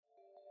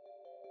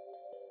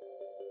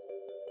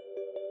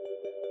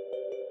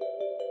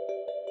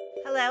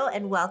Hello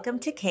and welcome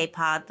to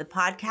K-Pod, the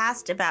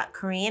podcast about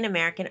Korean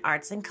American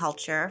arts and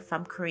culture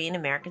from Korean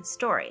American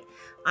Story.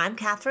 I'm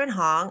Catherine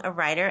Hong, a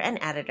writer and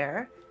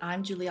editor.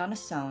 I'm Juliana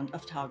Sohn, a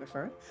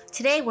photographer.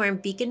 Today we're in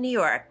Beacon, New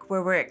York,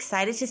 where we're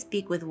excited to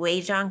speak with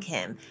Oejong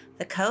Kim,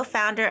 the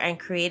co-founder and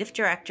creative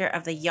director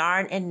of the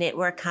yarn and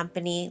knitwear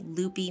company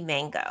Loopy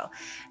Mango.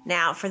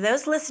 Now, for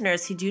those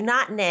listeners who do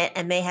not knit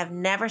and may have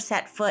never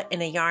set foot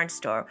in a yarn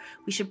store,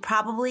 we should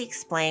probably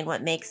explain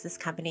what makes this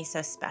company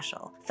so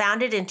special.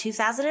 Founded in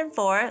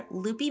 2004,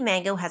 Loopy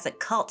Mango has a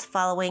cult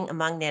following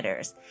among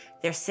knitters.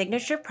 Their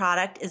signature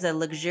product is a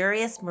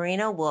luxurious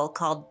merino wool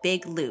called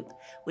Big Loop,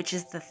 which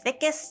is the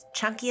thickest,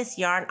 chunkiest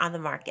yarn on the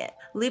market.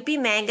 Loopy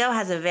Mango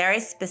has a very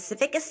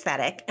specific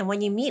aesthetic, and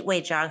when you meet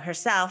Oejong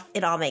herself,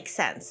 it all makes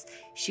sense.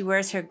 She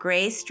wears her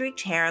gray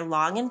streaked hair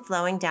long and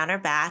flowing down her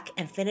back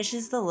and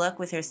finishes the look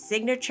with her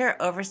signature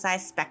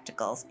oversized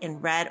spectacles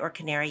in red or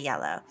canary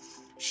yellow.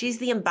 She's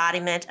the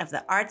embodiment of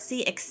the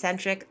artsy,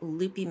 eccentric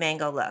Loopy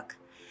Mango look.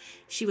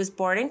 She was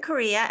born in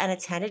Korea and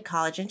attended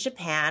college in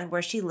Japan,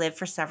 where she lived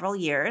for several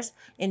years.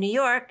 In New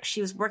York,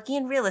 she was working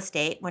in real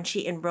estate when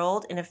she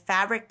enrolled in a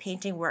fabric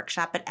painting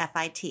workshop at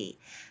FIT.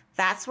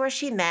 That's where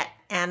she met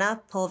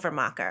Anna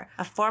Pulvermacher,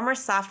 a former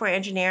software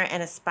engineer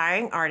and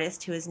aspiring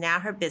artist who is now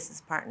her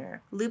business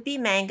partner. Loopy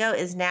Mango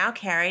is now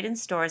carried in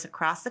stores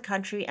across the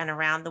country and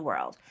around the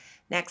world.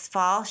 Next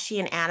fall, she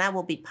and Anna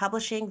will be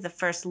publishing the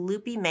first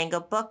Loopy Mango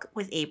book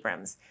with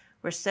Abrams.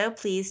 We're so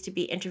pleased to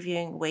be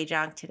interviewing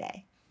Oejong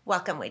today.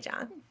 Welcome,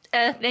 Oejong.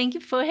 Thank you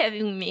for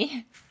having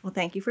me. Well,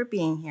 thank you for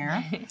being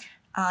here.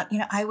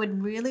 I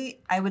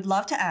would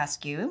love to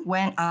ask you,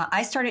 when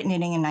I started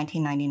knitting in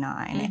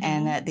 1999,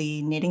 and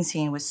the knitting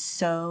scene was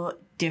so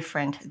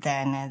different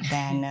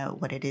than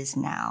what it is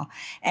now.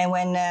 And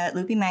when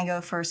Loopy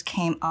Mango first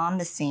came on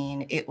the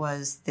scene, it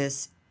was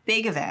this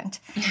big event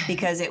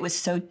because it was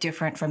so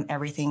different from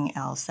everything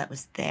else that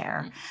was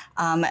there.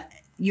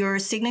 Your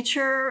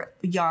signature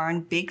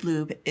yarn, Big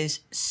Loop, is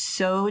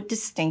so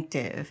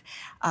distinctive.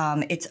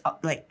 It's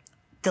like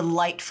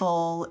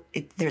delightful.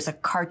 There's a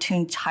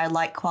cartoon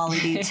childlike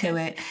quality to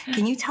it.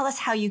 Can you tell us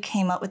how you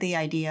came up with the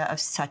idea of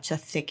such a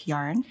thick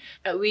yarn?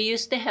 We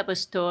used to have a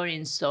store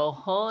in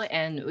Soho,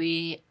 and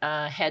we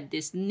had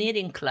this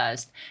knitting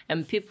class.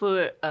 And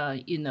people,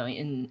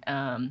 in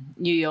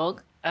New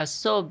York, are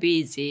so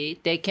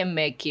busy, they can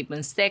make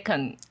even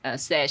second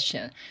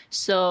session.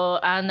 So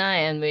Anna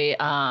and we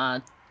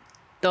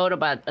thought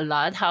about a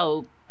lot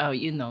how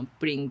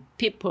bring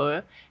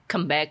people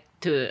come back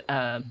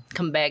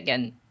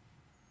and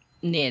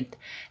knit.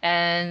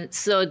 And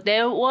so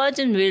there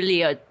wasn't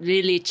really a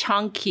really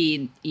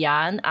chunky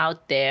yarn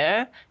out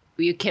there.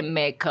 You can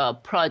make a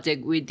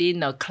project within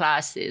the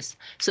classes.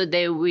 So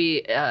then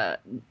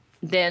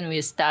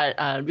we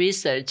start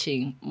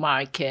researching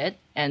market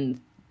and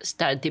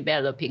start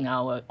developing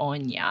our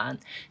own yarn.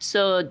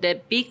 So the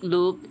Big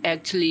Loop,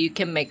 actually you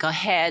can make a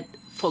head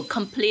for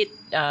complete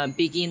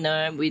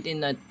beginner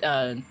within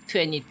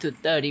 20 to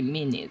 30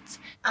 minutes.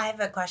 I have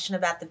a question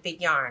about the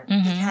big yarn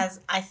because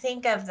I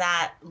think of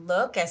that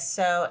look as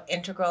so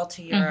integral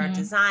to your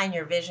design,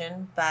 your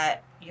vision,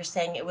 but you're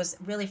saying it was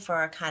really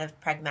for kind of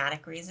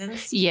pragmatic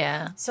reasons.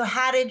 Yeah. So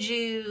how did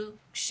you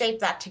shape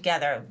that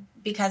together?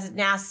 Because it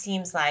now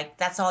seems like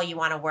that's all you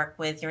want to work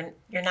with.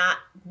 You're not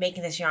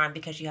making this yarn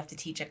because you have to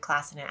teach a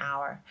class in an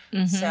hour.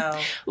 So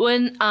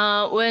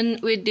when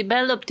we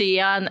developed the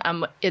yarn,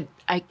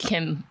 I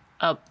came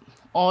up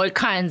all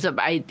kinds of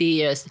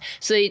ideas.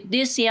 So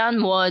this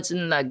yarn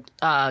wasn't like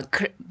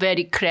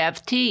very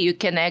crafty. You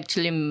can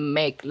actually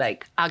make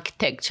like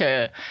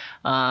architecture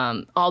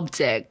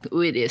object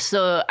with it.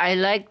 So I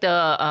like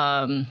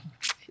the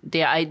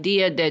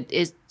idea that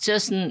it's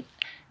just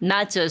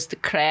not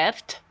just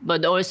craft,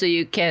 but also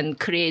you can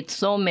create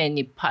so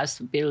many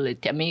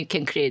possibilities. I mean, you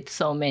can create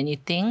so many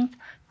things.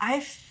 I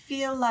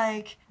feel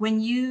like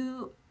when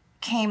you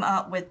came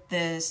up with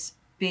this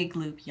Big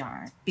Loop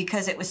yarn,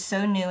 because it was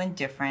so new and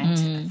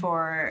different,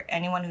 for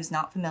anyone who's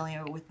not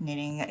familiar with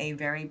knitting, a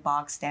very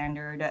bog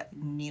standard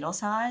needle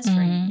size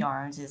for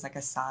yarns is like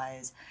a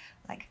size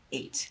like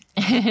 8,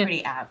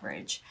 pretty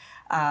average.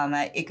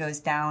 It goes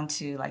down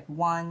to like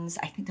ones.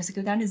 I think, does it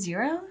go down to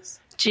zeros?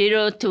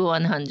 0 to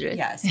 100.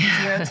 Yes,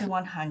 0 to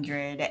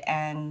 100.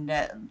 And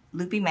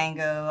Loopy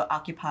Mango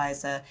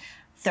occupies a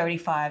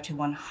 35 to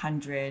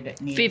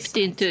 100 needle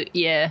 50 size. to,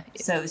 yeah.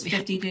 So it's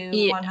 50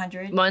 to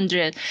 100?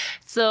 100.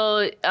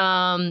 So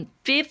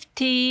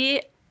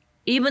 50,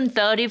 even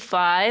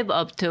 35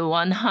 up to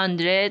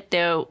 100,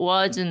 there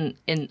wasn't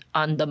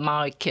on the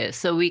market.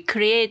 So we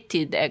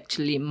created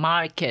actually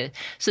market.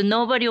 So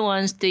nobody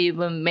wants to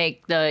even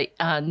make the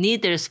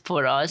needles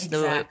for us.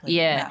 Exactly.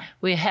 Yeah.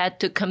 We had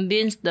to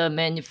convince the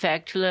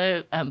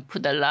manufacturer and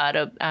put a lot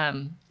of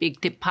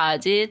big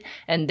deposit,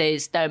 and they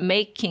start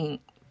making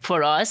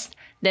for us.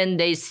 Then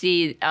they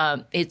see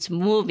it's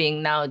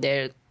moving. Now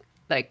they're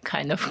like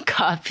kind of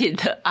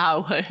copied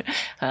our.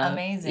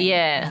 Amazing.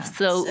 Yeah.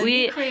 So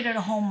we created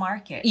a whole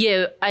market.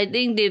 Yeah, I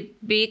think the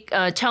big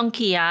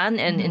chunky yarn,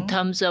 and in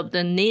terms of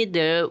the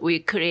needle, we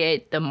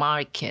create the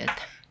market.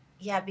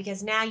 Yeah,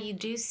 because now you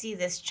do see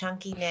this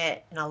chunky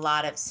knit in a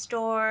lot of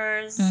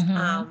stores,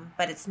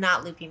 but it's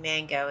not loopy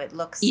mango. It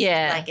looks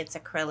like it's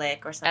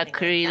acrylic or something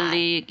acrylic,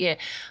 like that. yeah.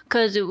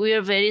 Because we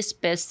are very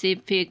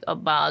specific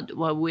about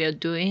what we are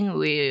doing.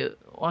 We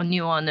only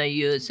want to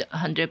use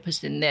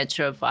 100%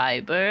 natural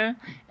fiber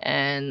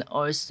and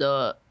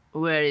also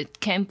where it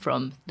came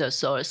from, the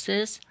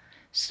sources.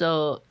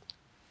 So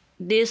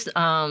this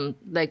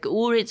like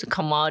wool is a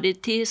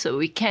commodity, so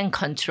we can't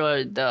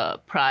control the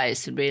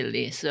price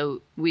really.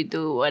 So we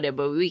do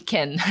whatever we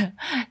can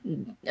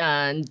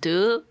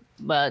do.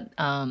 But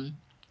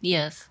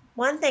yes.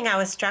 One thing I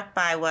was struck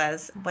by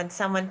was when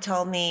someone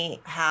told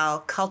me how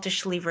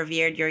cultishly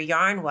revered your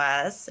yarn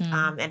was,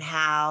 and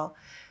how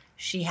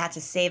she had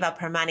to save up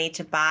her money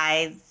to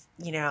buy,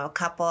 a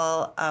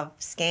couple of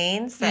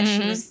skeins that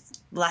she was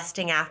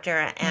lusting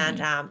after,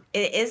 and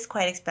it is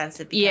quite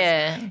expensive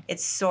because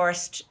it's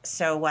sourced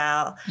so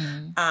well.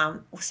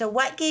 So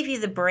what gave you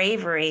the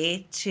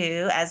bravery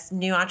to, as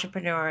new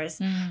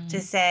entrepreneurs, to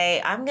say,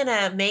 I'm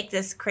gonna make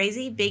this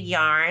crazy big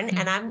yarn,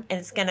 and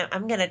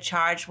I'm gonna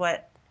charge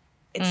what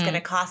it's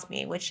gonna cost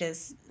me, which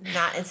is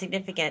not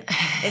insignificant.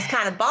 It's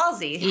kind of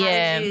ballsy.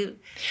 How did you?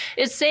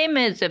 It's same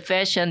as the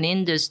fashion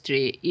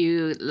industry.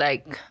 You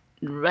like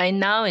right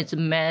now it's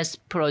mass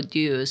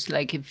produced.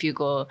 Like if you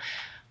go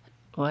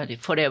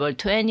Forever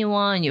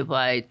 21, you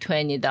buy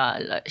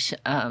 $20,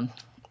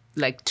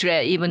 like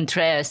even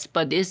dress,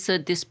 but it's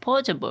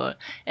disposable,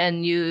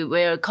 and you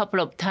wear a couple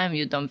of times,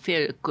 you don't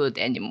feel good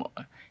anymore.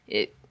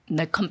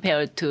 Like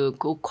compared to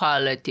good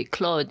quality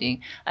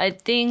clothing, I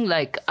think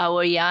like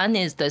our yarn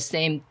is the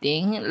same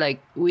thing.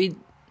 Like we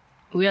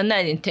are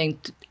not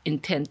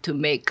intend to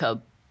make a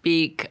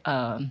big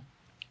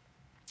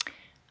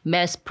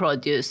mass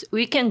produce.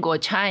 We can go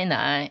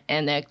China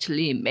and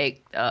actually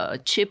make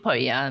cheaper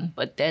yarn,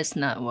 but that's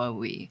not what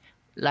we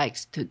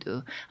likes to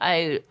do.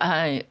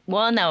 I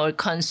want our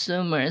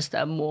consumers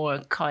that are more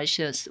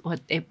cautious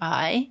what they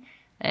buy,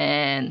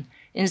 and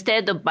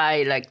instead of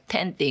buy like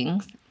 10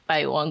 things,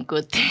 buy one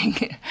good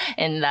thing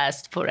and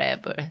last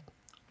forever.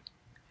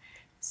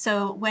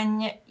 So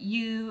when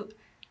you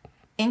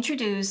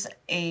introduce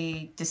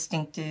a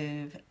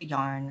distinctive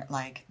yarn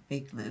like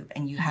Big Loop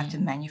and you have to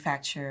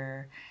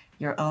manufacture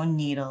your own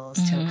needles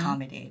to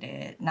accommodate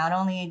it. Not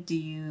only do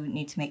you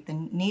need to make the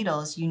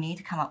needles, you need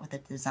to come up with a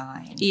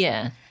design.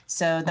 Yeah.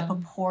 So the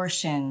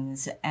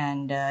proportions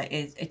and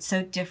it's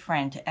so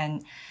different.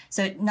 And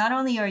so not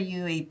only are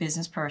you a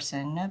business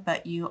person,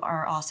 but you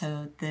are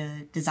also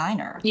the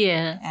designer.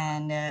 Yeah.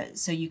 And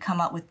so you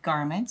come up with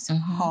garments,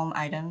 home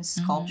items,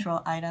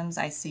 sculptural items.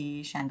 I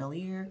see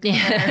chandelier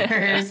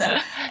covers.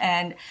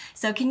 And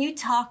so can you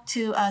talk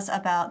to us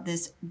about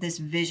this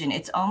vision?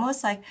 It's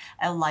almost like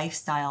a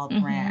lifestyle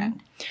brand.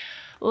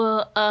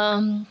 Well,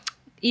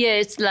 yeah,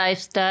 it's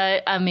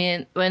lifestyle. I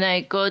mean, when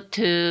I go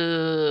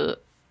to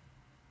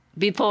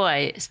before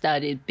I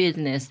started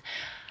business,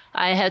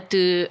 I had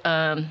to,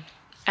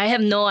 I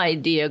have no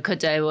idea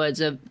because I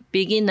was a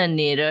beginner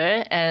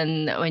knitter.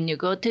 And when you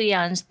go to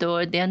yarn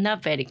store, they're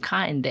not very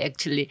kind,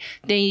 actually.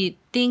 They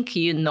think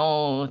you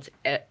know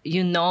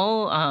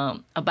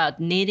about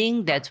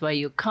knitting. That's why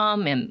you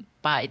come and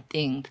buy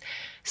things.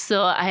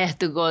 So I had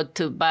to go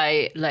to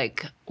buy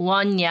like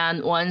one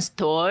yarn, one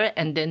store,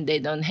 and then they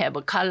don't have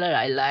a color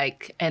I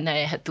like. And I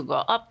had to go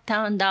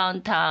uptown,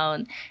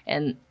 downtown,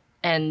 and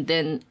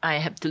then I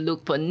have to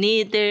look for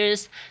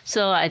knitters.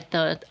 So I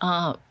thought,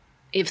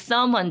 if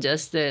someone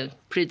just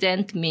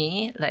present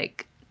me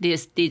like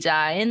this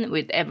design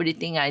with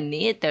everything I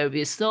need, that would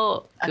be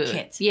so good. A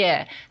kit.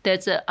 Yeah,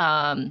 that's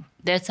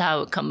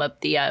how I come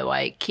up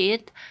DIY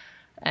kit.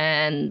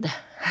 And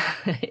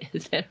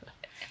is that right?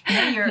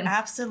 No, you're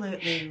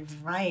absolutely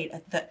right.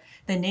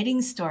 The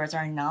knitting stores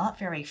are not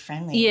very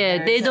friendly.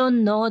 Yeah, they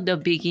don't know the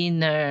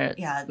beginner.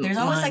 Yeah, there's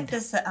almost like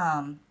this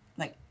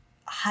like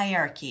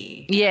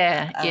hierarchy.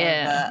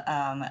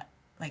 Yeah.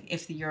 Like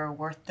if you're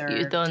worth their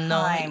You don't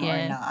time know,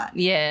 or not.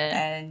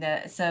 Yeah.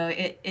 And so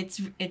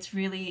it's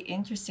really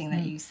interesting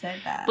that you said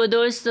that. But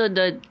also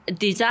the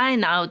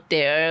design out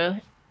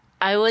there,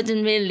 I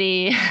wasn't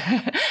really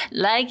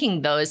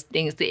liking those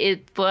things.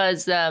 It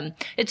was,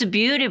 it's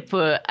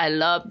beautiful. I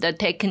love the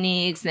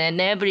techniques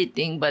and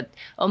everything, but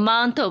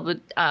amount of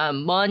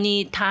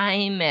money,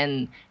 time,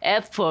 and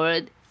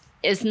effort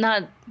is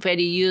not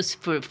very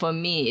useful for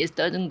me. It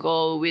doesn't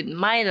go with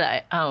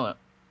my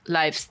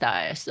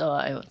lifestyle.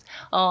 So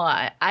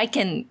I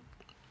can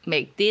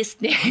make this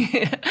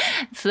thing.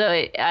 So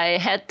I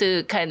had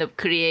to kind of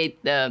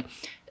create the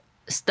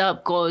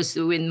stuff goes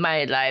with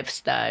my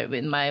lifestyle,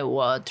 with my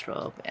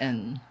wardrobe,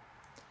 and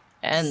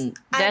I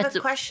that's have a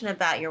question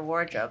about your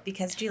wardrobe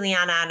because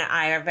Juliana and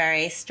I are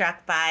very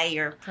struck by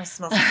your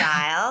personal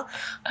style.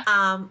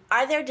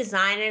 Are there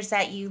designers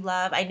that you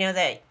love? I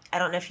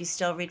don't know if you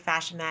still read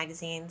fashion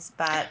magazines,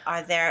 but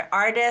are there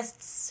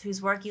artists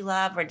whose work you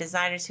love or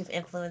designers who've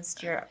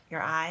influenced your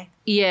eye?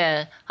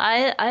 Yeah,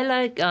 I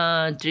like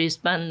Dries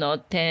Van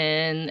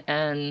Noten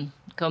and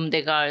Comme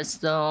des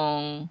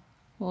Garçons,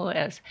 Who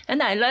else?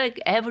 And I like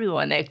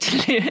everyone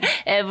actually.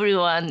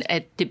 Everyone.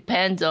 It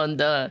depends on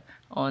the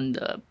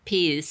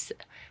piece.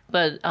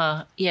 But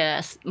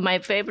yes, my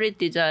favorite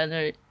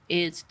designer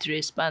is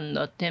Dries Van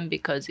Noten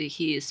because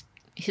he's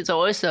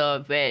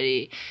also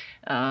very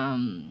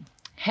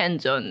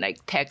hands-on,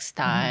 like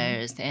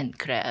textiles and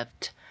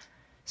craft.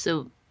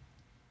 So.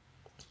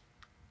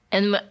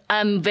 And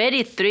I'm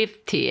very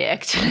thrifty,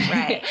 actually.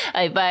 Right.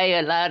 I buy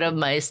a lot of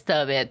my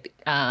stuff at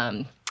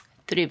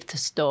thrift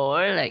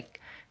store, like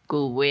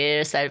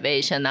Goodwill,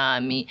 Salvation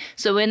Army.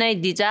 So when I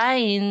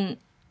design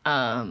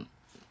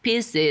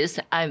pieces,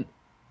 I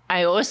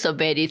also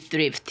very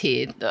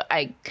thrifty.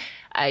 I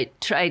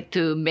try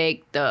to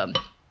make the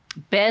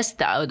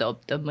best out of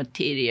the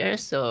material,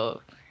 so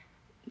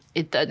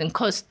it doesn't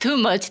cost too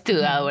much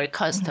to our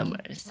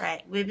customers.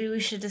 Right. Maybe we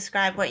should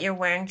describe what you're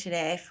wearing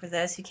today for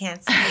those who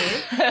can't see.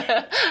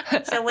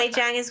 So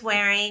Oejong is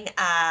wearing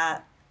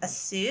a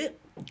suit,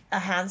 a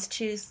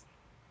houndstooth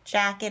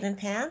jacket and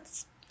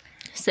pants.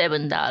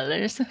 $7. A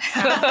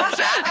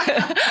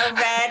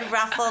red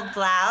ruffled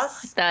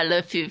blouse.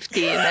 $1.50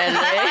 in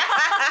LA.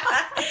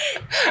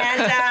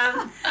 And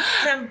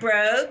some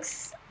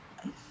brogues.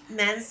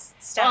 Men's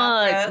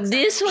style brogues.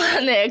 This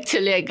one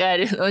actually I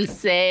got it on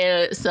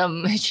sale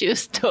some shoe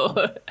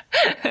store.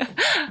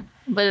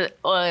 But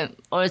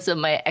also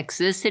my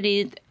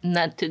accessories,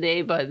 not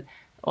today, but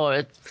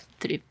or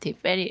thrifty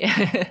very.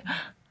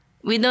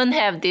 We don't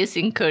have this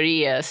in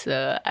Korea,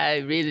 so I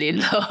really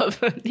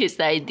love this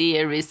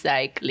idea,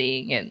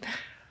 recycling and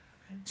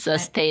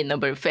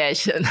sustainable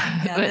fashion.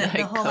 Yeah,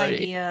 the whole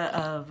idea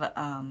of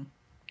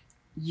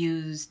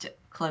used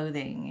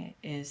clothing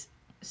is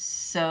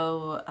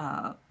so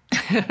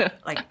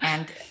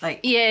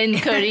yeah, in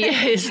Korea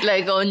it's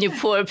like only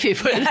poor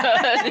people.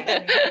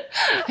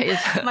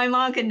 My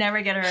mom could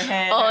never get her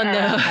head Oh, around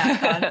no.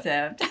 that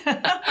concept.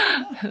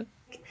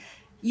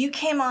 You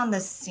came on the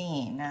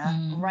scene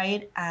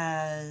right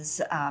as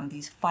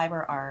these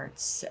fiber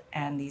arts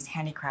and these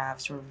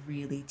handicrafts were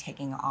really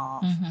taking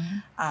off.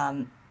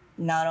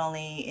 Not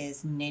only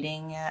is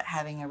knitting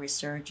having a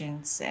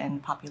resurgence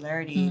and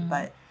popularity,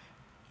 but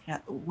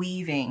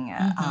weaving,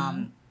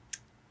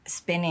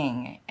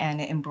 spinning,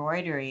 and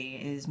embroidery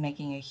is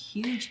making a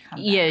huge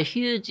comeback. Yeah,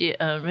 huge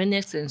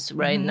renaissance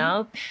right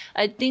now.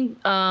 I think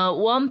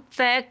one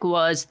fact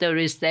was the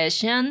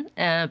recession.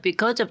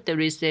 Because of the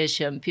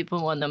recession,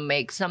 people want to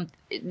make some.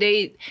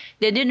 They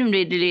didn't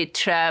really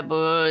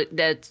travel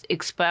that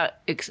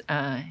extravagant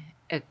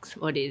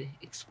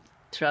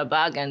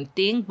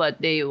thing,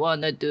 but they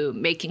want to do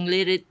making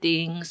little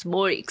things,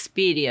 more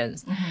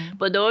experience.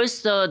 But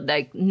also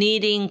like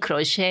knitting,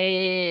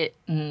 crochet.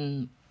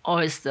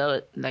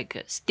 Also like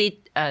stitch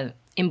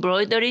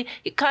embroidery,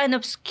 it kind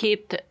of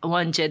skipped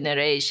one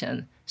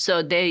generation.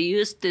 So they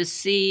used to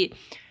see,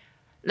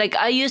 like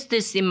I used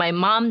to see my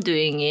mom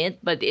doing it,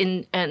 but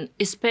and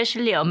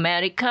especially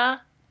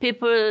America,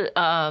 people,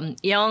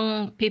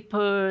 young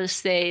people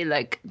say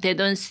like they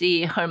don't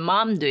see her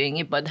mom doing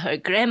it, but her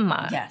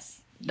grandma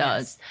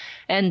does.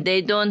 And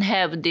they don't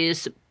have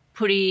this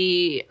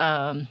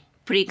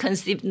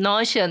preconceived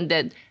notion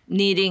that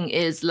knitting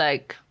is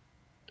like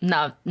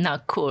not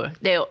cool.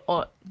 They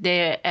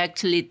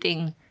actually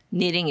think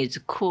knitting is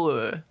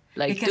cool.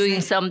 Like because doing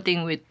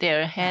something with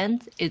their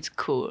hands, it's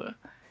cool.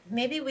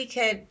 Maybe we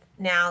could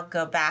now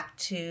go back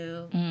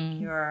to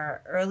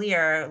your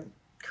earlier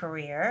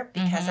career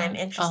because I'm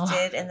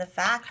interested in the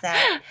fact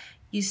that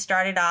you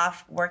started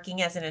off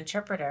working as an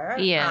interpreter.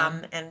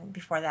 And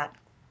before that,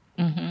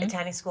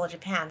 attending school in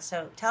Japan.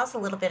 So tell us a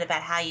little bit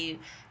about how you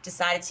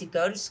decided to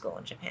go to school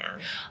in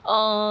Japan.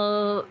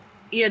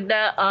 Yeah,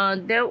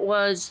 that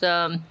was,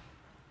 I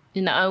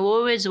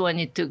always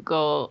wanted to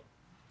go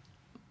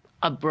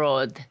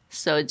abroad.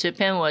 So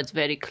Japan was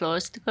very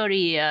close to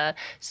Korea.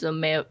 So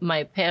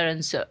my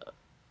parents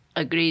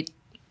agreed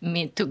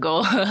me to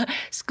go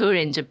school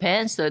in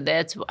Japan. So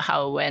that's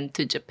how I went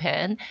to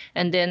Japan.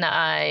 And then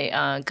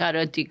I got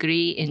a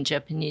degree in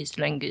Japanese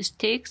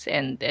linguistics,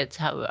 and that's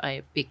how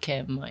I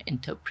became an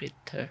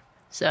interpreter.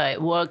 So I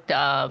worked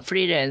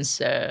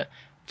freelancer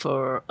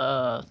for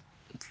a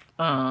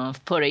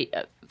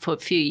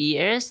few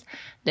years.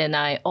 Then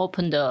I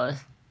opened a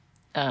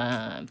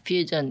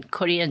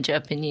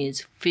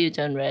Korean-Japanese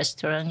fusion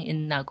restaurant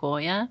in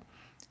Nagoya.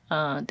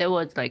 That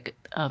was like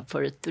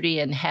for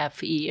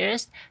 3.5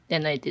 years.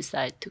 Then I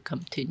decided to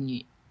come to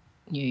New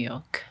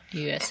York,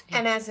 USA.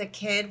 And as a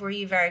kid, were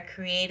you very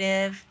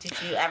creative? Did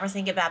you ever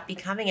think about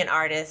becoming an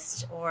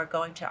artist or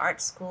going to art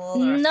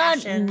school or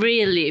fashion? Not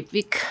really.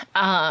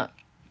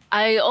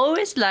 I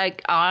always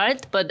liked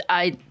art, but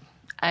I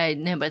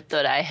never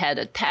thought I had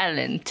a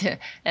talent.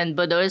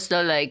 But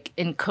also like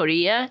in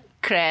Korea,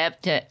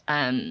 craft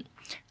and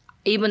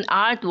even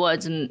art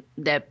wasn't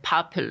that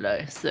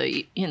popular. So,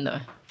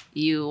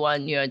 you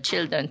want your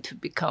children to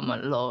become a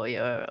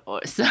lawyer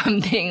or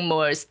something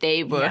more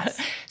stable. Yes.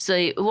 So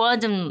it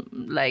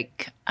wasn't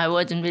like, I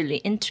wasn't really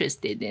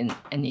interested in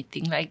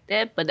anything like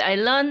that. But I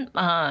learned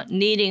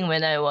knitting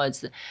when I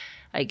was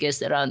I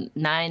guess around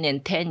 9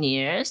 and 10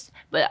 years,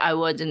 but I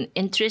wasn't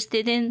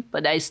interested in,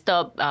 but I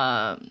stopped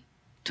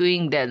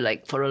doing that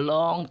like for a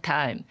long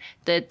time.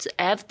 That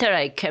after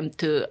I came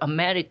to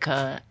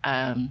America,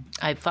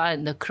 I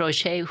found the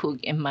crochet hook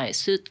in my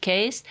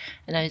suitcase,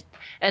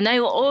 and I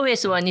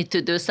always wanted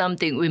to do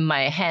something with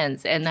my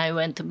hands. And I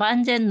went to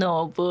Barnes and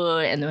Noble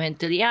and went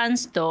to the yarn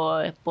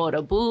store, bought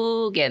a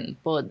book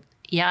and bought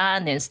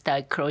yarn and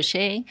start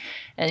crocheting,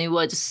 and it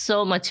was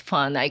so much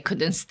fun. I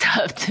couldn't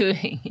stop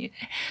doing it.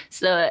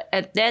 So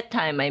at that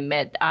time I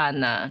met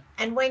Anna.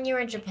 And when you were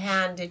in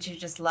Japan, did you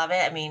just love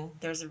it? I mean,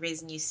 there's a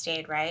reason you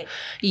stayed, right?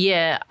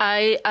 Yeah,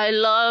 I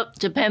love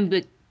Japan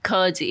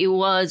because it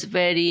was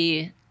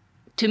very,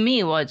 to me,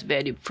 it was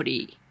very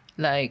free.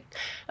 Like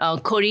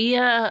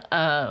Korea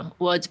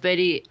was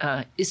very,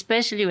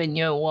 especially when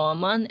you're a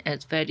woman,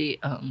 it's very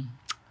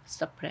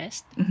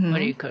suppressed. What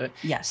do you call it?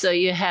 Yes. So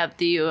you have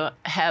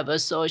a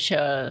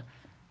social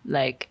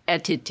like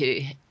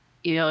attitude.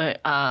 You're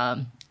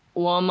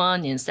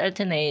woman in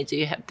certain age,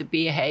 you have to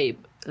behave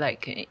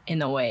like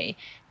in a way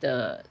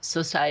the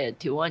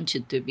society wants you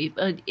to be.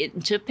 But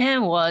in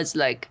Japan was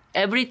like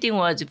everything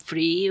was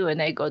free. When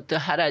I go to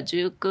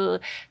Harajuku,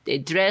 they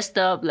dressed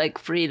up like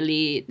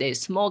freely. They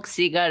smoke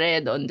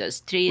cigarette on the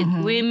street,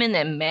 women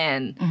and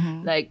men.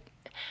 Like,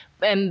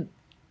 and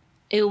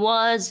it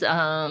was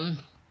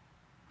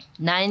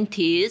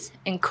 90s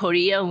in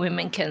Korea,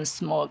 women can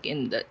smoke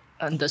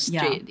on the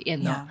street, you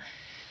know. Yeah.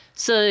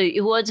 So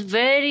it was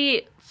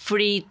very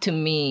free to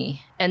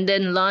me. And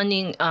then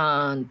learning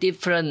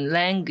different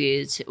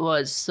language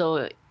was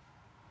so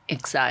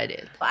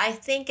excited. I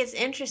think it's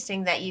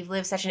interesting that you've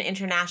lived such an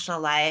international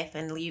life,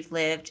 and you've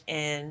lived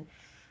in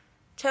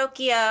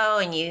Tokyo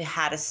and you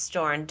had a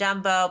store in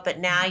Dumbo, but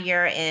now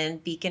you're in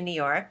Beacon, New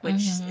York,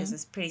 which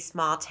is a pretty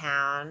small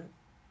town,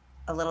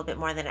 a little bit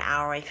more than an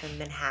hour away from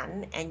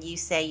Manhattan, and you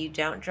say you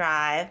don't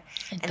drive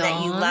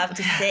that you love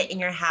to sit in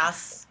your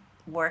house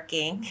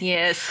working.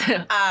 Yes.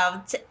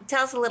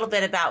 Tell us a little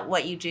bit about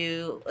what you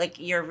do, like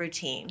your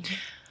routine.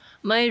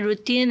 My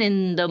routine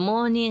in the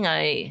morning,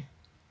 I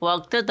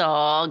walk the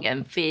dog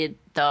and feed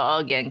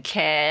dog and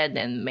cat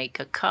and make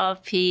a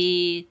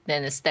coffee,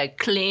 then I start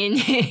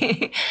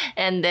cleaning.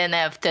 And then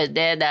after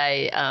that,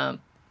 I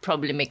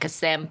probably make a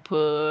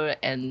sample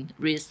and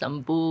read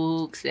some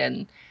books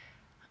and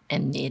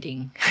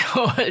knitting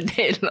all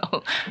day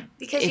long.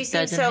 Because you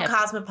seem so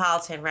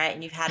cosmopolitan, right?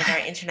 And you've had a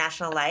very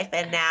international life,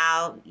 and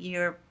now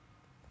you're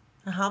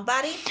a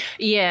homebody?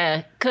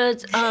 Yeah,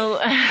 because when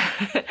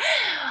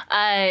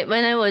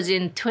I was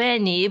in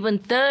 20, even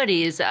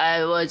 30s,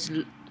 I was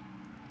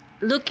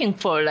looking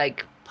for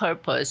like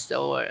purpose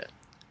or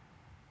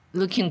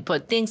looking for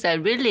things I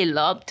really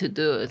love to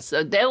do.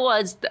 So that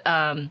was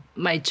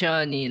my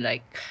journey.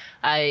 Like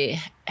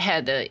I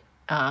had a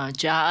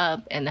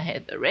job and I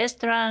had a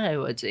restaurant. I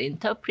was an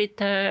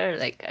interpreter.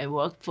 Like I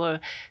worked for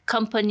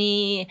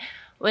company.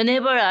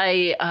 Whenever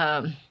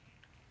I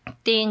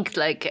think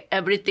like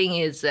everything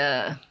is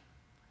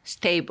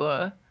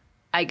stable,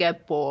 I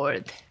get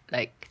bored.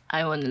 Like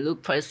I want to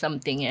look for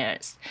something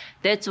else.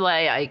 That's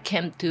why I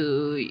came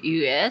to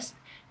US.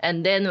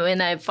 And then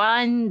when I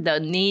find the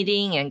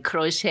knitting and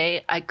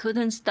crochet, I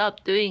couldn't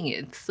stop doing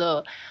it.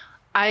 So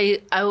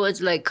I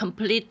was like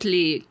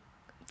completely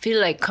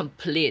feel like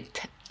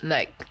complete.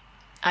 Like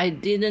I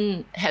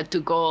didn't have to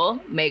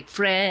go make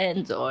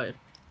friends or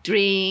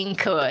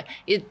drink, or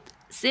it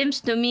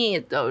seems to me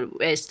it's a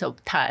waste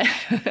of time.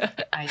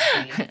 I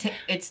see.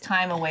 It's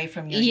time away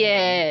from your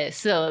Yeah.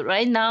 So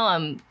right now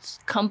I'm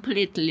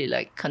completely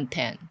like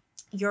content.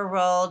 Your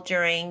role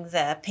during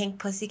the pink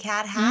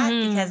pussycat hat,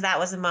 because that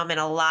was a moment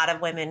a lot of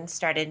women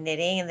started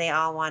knitting and they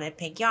all wanted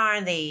pink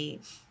yarn. They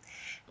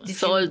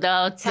sold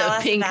out the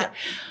pink.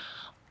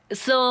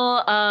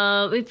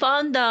 So we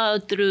found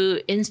out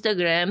through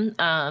Instagram,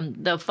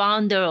 the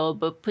founder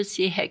of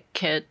Pussycat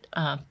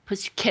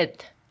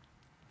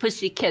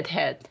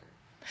Hat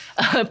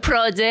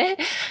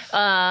project.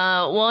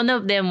 One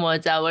of them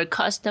was our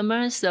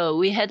customer. So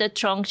we had a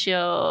trunk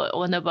show,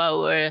 one of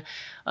our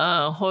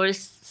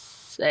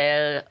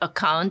wholesale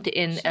account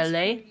in LA.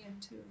 Korean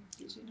too.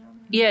 Did you know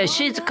that? Yeah,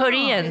 she's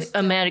Korean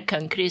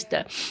American,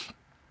 Krista.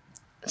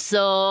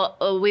 So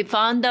we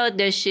found out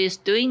that she's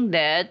doing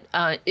that.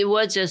 It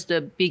was just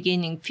the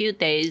beginning few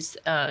days.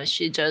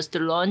 She just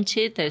launched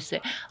it. I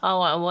said,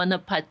 "Oh, I want to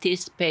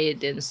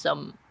participate in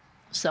some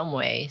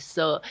way."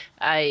 So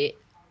I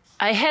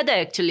had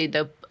actually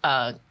the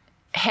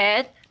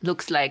hat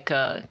looks like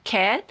a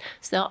cat.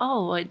 So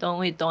why don't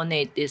we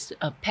donate this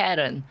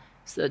pattern?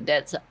 So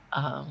that's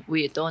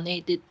we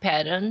donated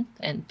pattern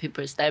and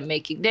people start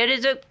making. There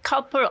is a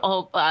couple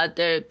of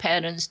other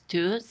patterns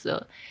too.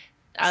 So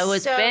I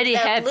was very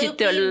happy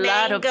to a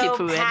lot of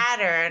people.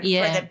 Pattern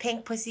for the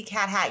pink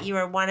pussycat hat. You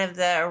were one of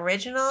the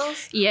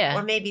originals,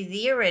 or maybe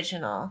the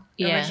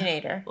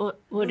originator. We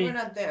were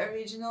not the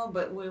original,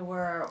 but we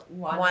were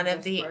one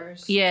of the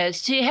first.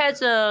 Yes, she has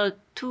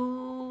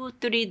 2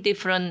 3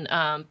 different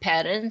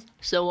patterns.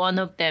 So one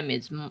of them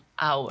is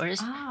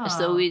ours.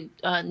 So we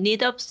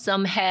knit up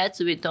some hats.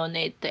 We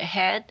donate the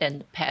hat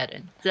and the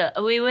pattern. So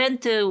we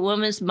went to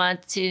Women's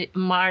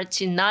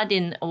March not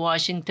in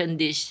Washington,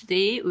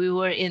 D.C. We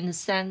were in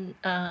San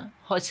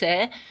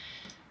Jose.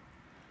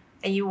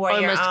 And you wore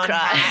your own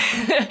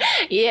hat.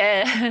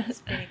 Yeah.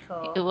 It's pretty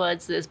cool. It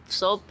was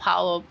so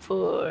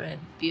powerful and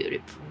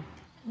beautiful.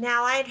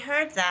 Now, I'd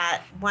heard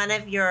that one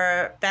of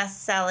your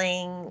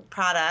best-selling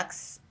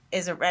products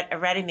is a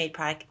ready-made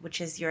product,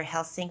 which is your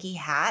Helsinki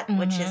hat,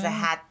 which is a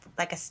hat,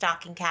 like a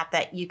stocking cap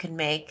that you can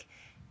make,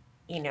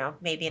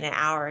 maybe in an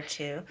hour or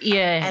two.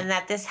 Yeah. And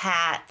that this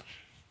hat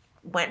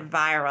went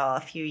viral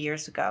a few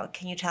years ago.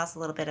 Can you tell us a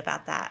little bit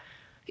about that?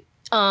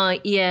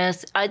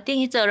 Yes, I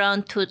think it's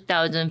around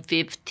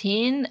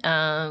 2015.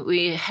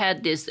 We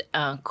had this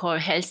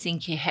called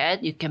Helsinki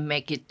hat. You can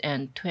make it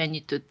in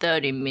 20 to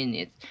 30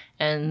 minutes.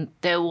 And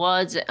there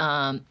was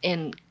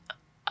in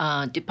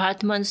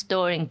department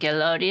store in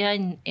Galleria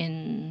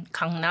in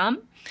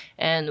Gangnam.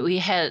 And we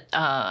had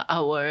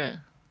our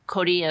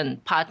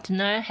Korean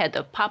partner had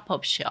a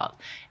pop-up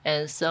shop.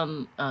 And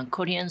some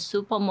Korean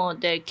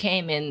supermodel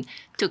came and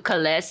took a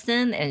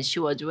lesson, and she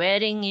was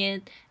wearing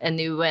it. And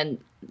it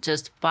went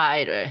just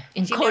viral.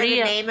 In Do you Korea, know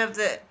the name of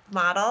the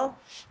model?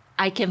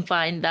 I can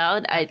find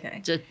out.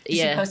 Did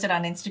she post it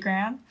on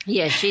Instagram?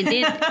 Yeah, she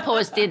did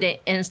post it on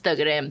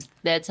Instagram.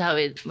 That's how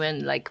it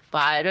went like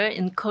viral.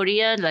 In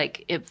Korea,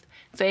 like if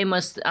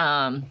famous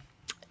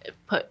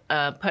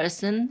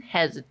person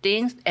has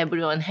things,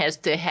 everyone has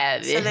to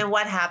have it. So then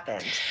what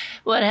happened?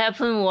 What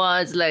happened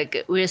was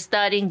like we're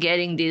starting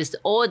getting these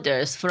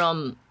orders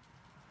from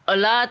a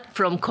lot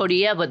from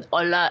Korea, but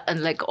a lot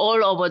and like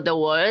all over the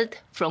world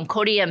from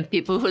Korean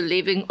people who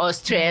live in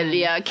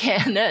Australia,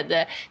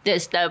 Canada. They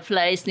start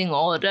placing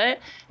order,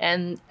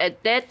 and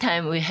at that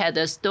time we had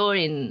a store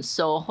in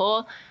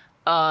Soho.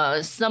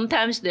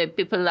 Sometimes the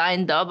people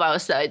lined up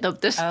outside of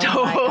the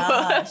store,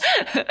 my gosh.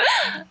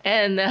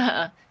 and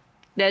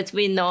that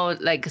we know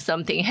like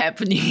something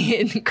happening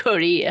in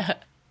Korea.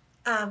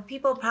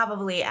 People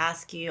probably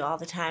ask you all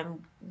the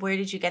time, where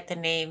did you get the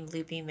name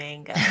Loopy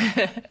Mango?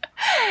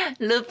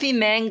 Loopy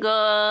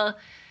Mango.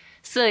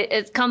 So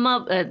it come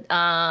up with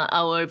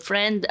our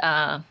friend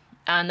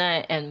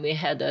Anna, and we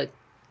had a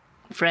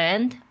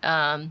friend.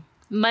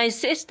 My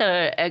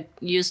sister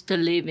used to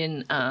live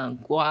in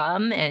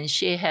Guam, and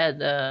she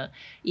had an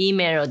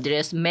email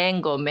address,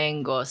 Mango.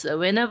 So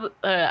whenever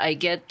I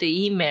get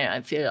the email, I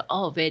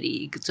feel,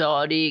 very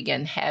exotic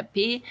and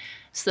happy.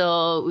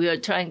 So we are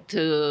trying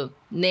to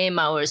name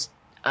our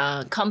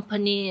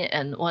company,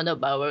 and one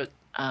of our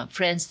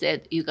friends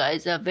said, you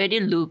guys are very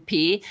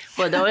loopy,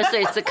 but also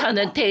it's a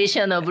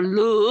connotation of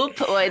loop.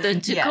 Why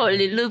don't you call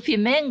it Loopy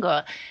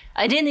Mango?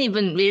 I didn't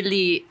even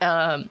really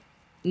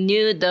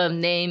knew the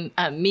name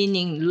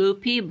meaning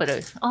loopy, but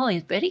it's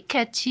very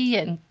catchy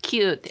and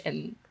cute,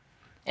 and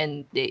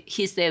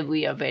he said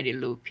we are very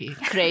loopy,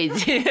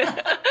 crazy.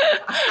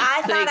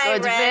 I thought I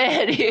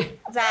read very...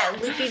 that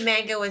Loopy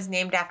Mango was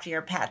named after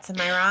your pets. Am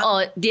I wrong?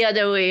 Oh, the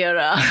other way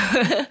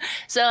around.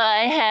 So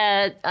I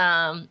had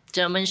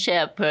German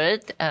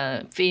Shepherd,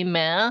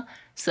 female.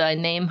 So I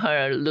named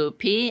her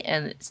Loopy,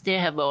 and still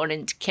have an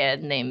orange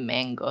cat named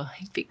Mango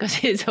because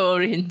he's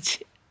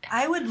orange.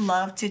 I would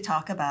love to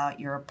talk about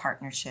your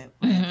partnership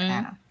with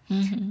Anna.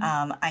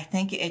 I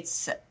think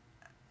it's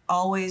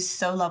always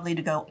so lovely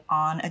to go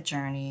on a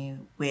journey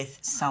with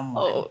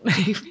someone.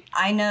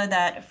 I know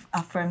that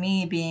for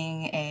me,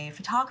 being a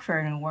photographer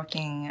and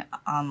working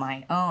on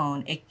my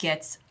own, it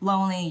gets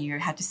lonely. You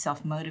have to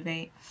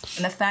self-motivate.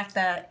 And the fact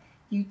that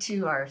you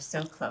two are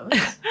so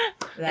close,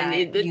 that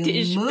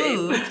you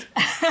moved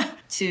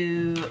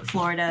to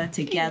Florida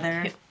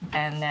together,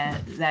 and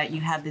that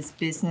you have this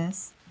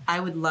business. I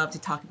would love to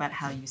talk about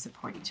how you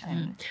support each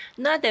other.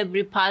 Not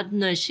every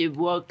partnership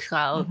works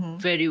out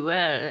very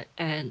well.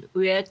 And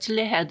we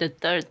actually had a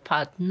third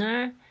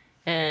partner,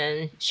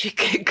 and she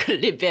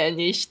quickly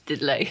vanished.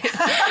 Like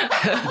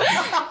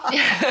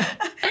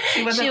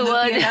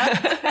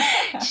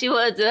she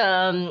was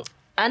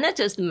Anna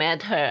just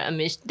met her. I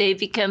mean, they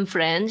became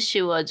friends.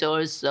 She was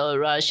also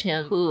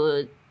Russian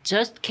who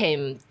just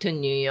came to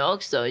New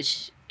York, so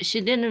she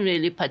didn't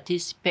really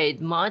participate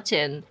much,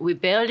 and we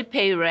barely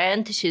pay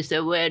rent. She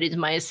said, where is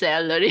my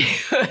salary?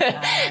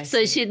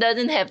 So she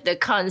doesn't have the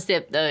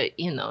concept that,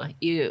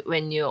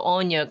 when you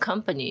own your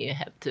company, you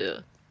have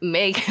to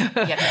make... You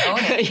have to own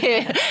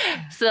it.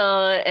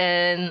 So,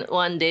 and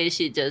one day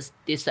she just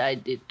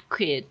decided to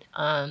quit.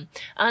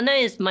 Anna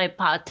is my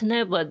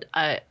partner, but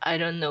I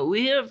don't know.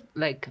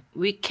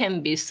 We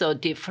can be so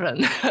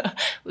different.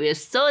 We're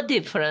so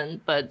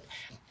different, but...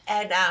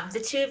 And the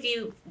two of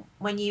you,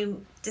 when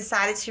you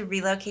decided to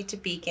relocate to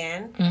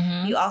Beacon,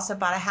 you also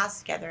bought a house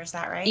together. Is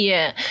that right?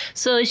 Yeah.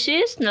 So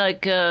she's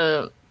like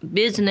a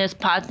business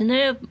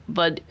partner,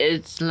 but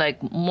it's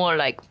like more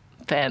like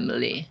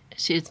family.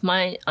 She's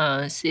my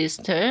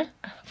sister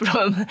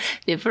from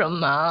different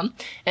mom,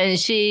 and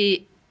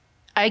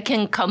I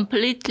can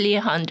completely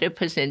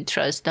 100%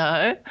 trust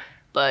her,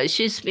 but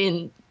she's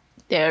been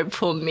there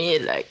for me.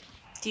 Like,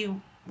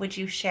 would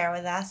you share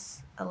with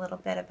us a little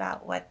bit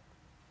about what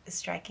is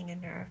striking a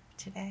nerve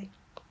today,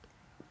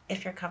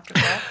 if you're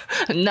comfortable?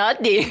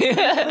 Nothing.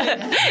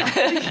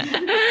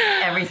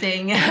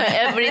 Everything.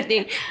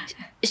 Everything.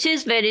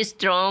 She's very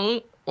strong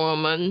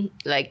woman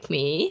like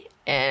me,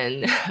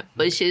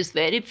 but she's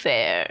very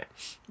fair,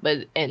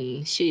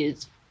 and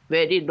she's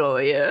very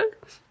loyal.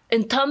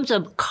 In terms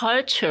of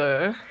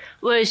culture,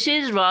 well,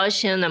 she's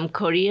Russian, I'm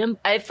Korean.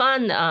 I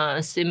found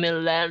a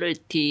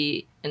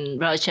similarity in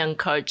Russian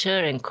culture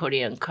and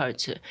Korean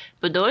culture,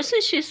 but also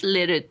she's a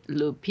little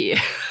loopy.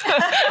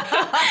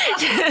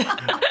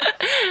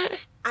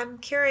 I'm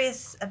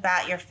curious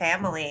about your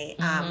family.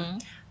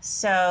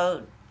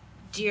 So,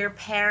 do your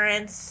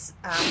parents,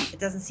 it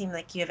doesn't seem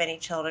like you have any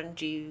children.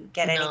 Do you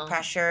get any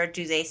pressure?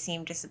 Do they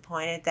seem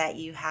disappointed that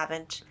you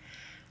haven't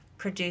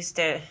produced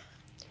a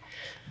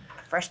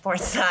firstborn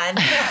son?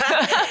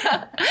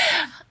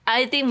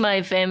 I think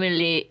my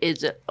family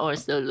is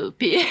also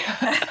loopy.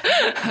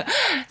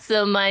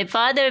 So my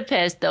father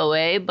passed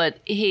away, but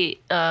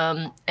he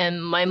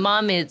and my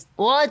mom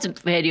was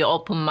very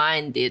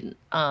open-minded,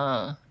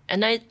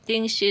 and I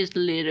think she's a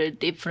little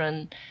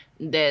different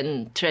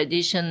than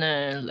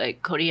traditional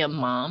like Korean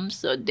moms.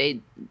 So they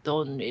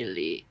don't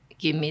really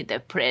give me the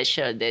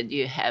pressure that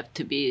you have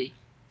to be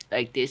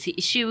like this.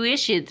 She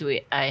wishes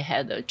I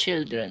had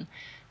children,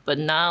 but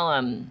now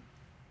I'm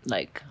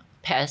like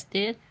past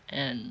it.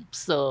 And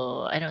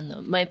so, I don't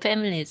know, my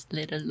family is a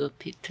little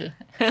loopy too.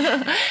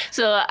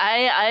 So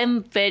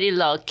I'm very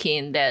lucky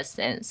in that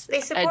sense.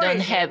 They supported I don't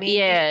you. have, I mean,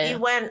 yeah. You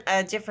went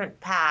a different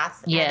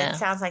path, and Yeah. it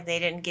sounds like they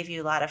didn't give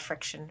you a lot of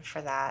friction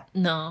for that.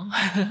 No.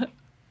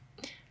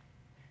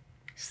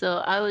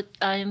 So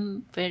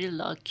I'm very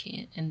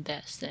lucky in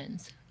that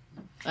sense.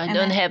 I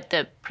don't have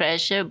the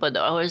pressure, but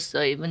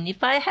also even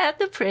if I have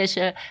the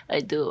pressure,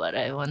 I do what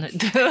I want to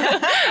do.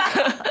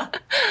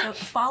 So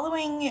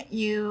following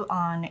you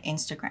on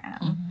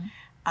Instagram,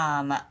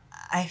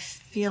 I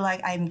feel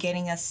like I'm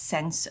getting a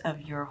sense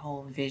of your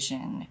whole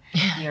vision,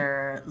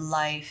 your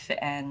life,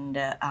 and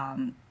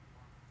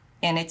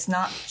it's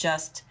not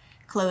just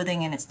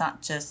clothing and it's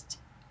not just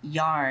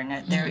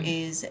yarn. There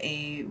is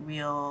a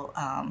real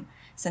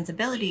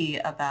sensibility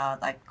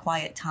about like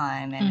quiet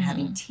time and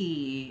having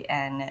tea,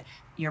 and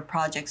your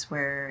projects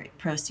where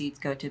proceeds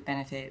go to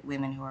benefit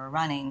women who are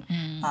running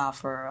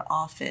for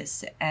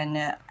office.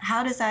 And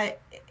how does that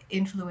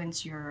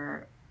influence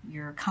your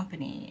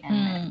company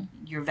and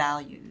your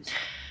values?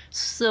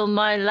 So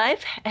my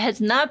life has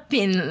not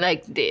been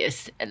like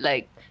this.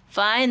 Like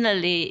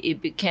finally,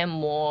 it became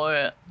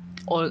more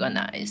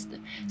organized.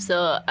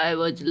 So I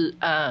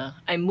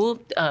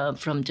moved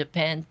from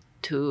Japan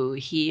to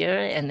here,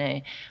 and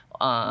I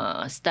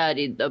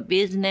studied the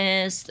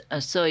business.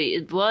 So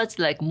it was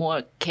like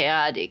more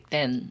chaotic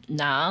than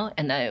now.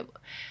 And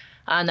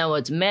Anna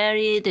was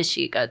married,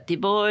 she got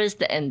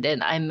divorced, and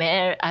then I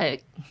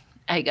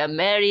got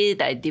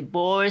married, I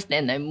divorced,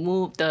 and I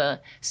moved the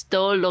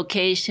store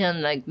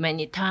location like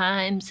many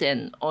times.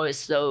 And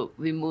also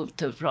we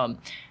moved from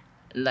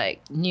like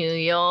New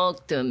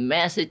York to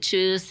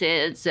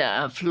Massachusetts,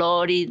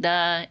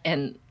 Florida,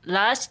 and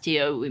last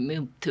year we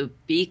moved to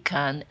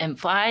Beacon, and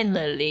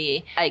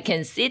finally I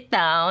can sit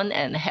down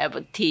and have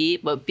a tea.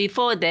 But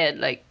before that,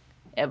 like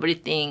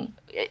everything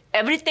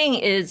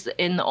is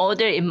in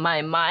order in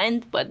my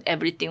mind, but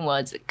everything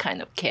was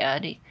kind of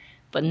chaotic.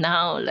 But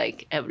now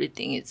like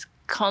everything is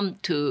come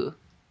to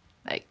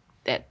like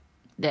that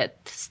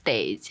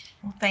stage.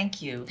 Well, thank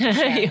you for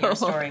sharing your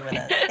story with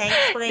us.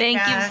 Thanks, Blake.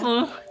 Thank you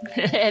for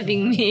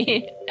having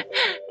me.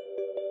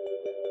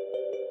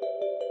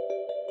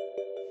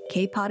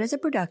 K-Pod is a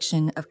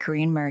production of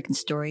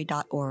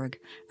KoreanAmericanStory.org.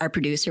 Our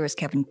producer is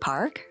Kevin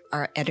Park,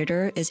 our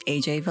editor is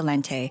AJ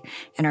Valente,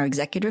 and our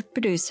executive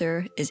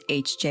producer is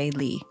HJ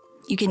Lee.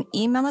 You can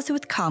email us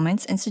with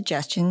comments and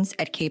suggestions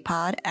at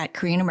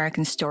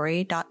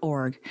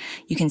kpod@koreanamericanstory.org.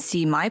 You can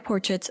see my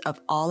portraits of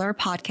all our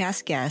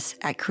podcast guests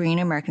at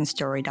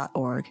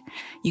koreanamericanstory.org.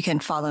 You can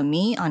follow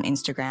me on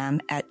Instagram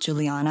at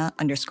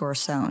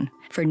Juliana_Sohn.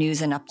 For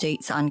news and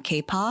updates on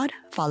K-Pod,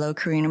 follow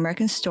Korean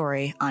American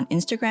Story on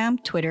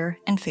Instagram, Twitter,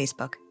 and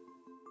Facebook.